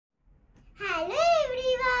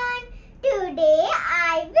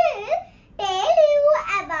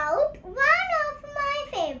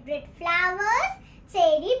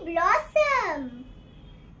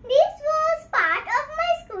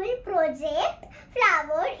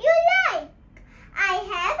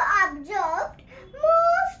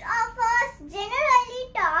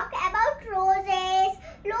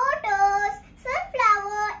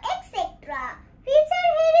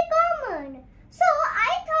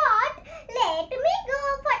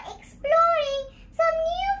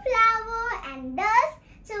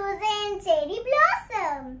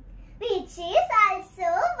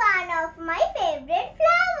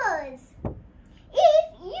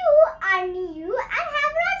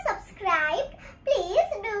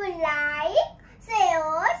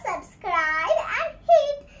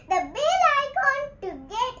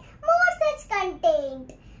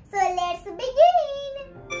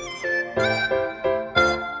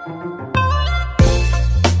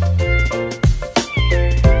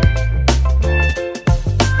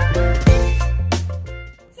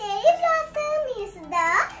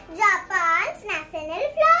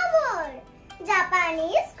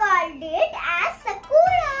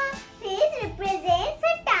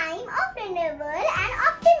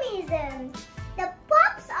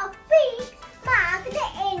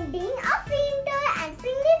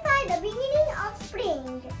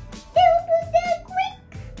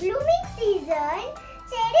blooming season,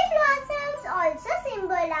 cherry blossoms also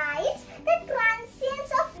symbolize the transience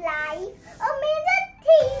of life, a major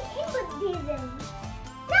theme in Buddhism.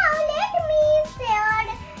 Now let me share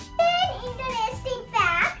 10 interesting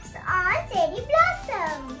facts on cherry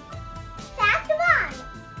blossom. Fact 1.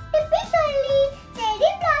 Typically,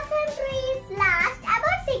 cherry blossom trees last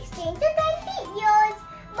about 16 to 20 years,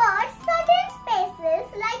 but certain species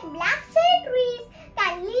like black cherry trees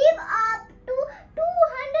can live up to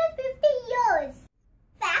 250 years.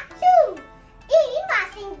 Fact 2. In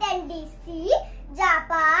Washington DC,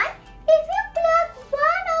 Japan, if you pluck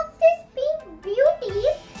one of these pink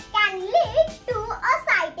beauties, can lead to a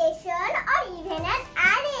citation or even an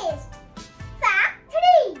arrest. Fact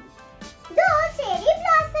 3. Though cherry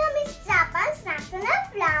blossom is Japan's national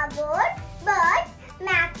flower, but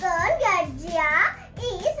Macon-Georgia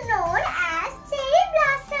is known as cherry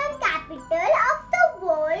blossom capital of the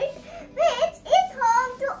world, which is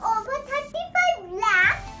home to over 35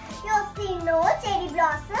 lakh Yoshino cherry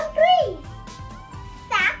blossom trees.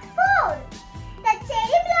 Fact 4. The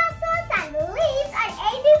cherry blossoms and leaves are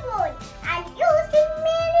edible and used in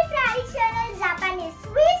many traditional Japanese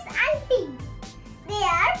sweets and tea. They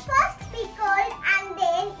are first pickled and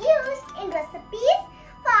then used in recipes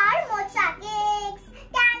for mocha cakes,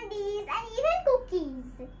 candies, and even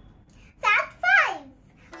cookies. Fact 5.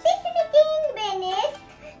 Picnicking beneath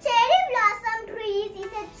cherry blossom trees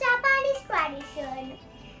is a Japanese tradition.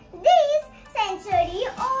 This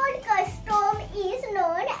century-old custom is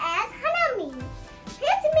known as hanami,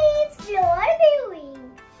 which means flower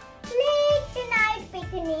viewing. Late night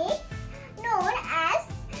picnics, known as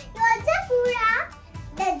yozakura,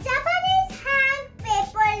 the Japanese hang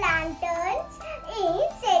paper lanterns in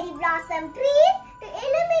cherry blossom trees to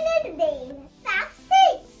illuminate them. Fact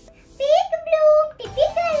 6. Peak bloom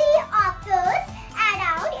typically occurs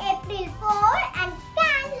around April 4 and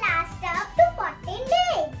can last up to 14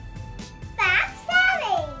 days. Fact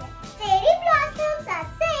 7. Cherry blossoms are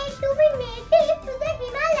said to be native to the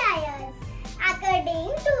Himalayas. According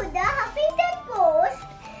to the Huffington Post,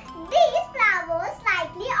 these flowers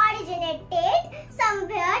likely originated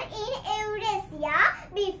somewhere in Eurasia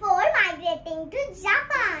before migrating to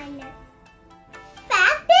Japan.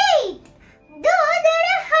 Fact 8. Though there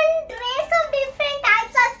are hundreds of different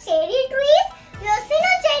types of cherry trees,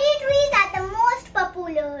 Yoshino cherry trees are the most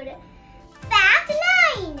popular.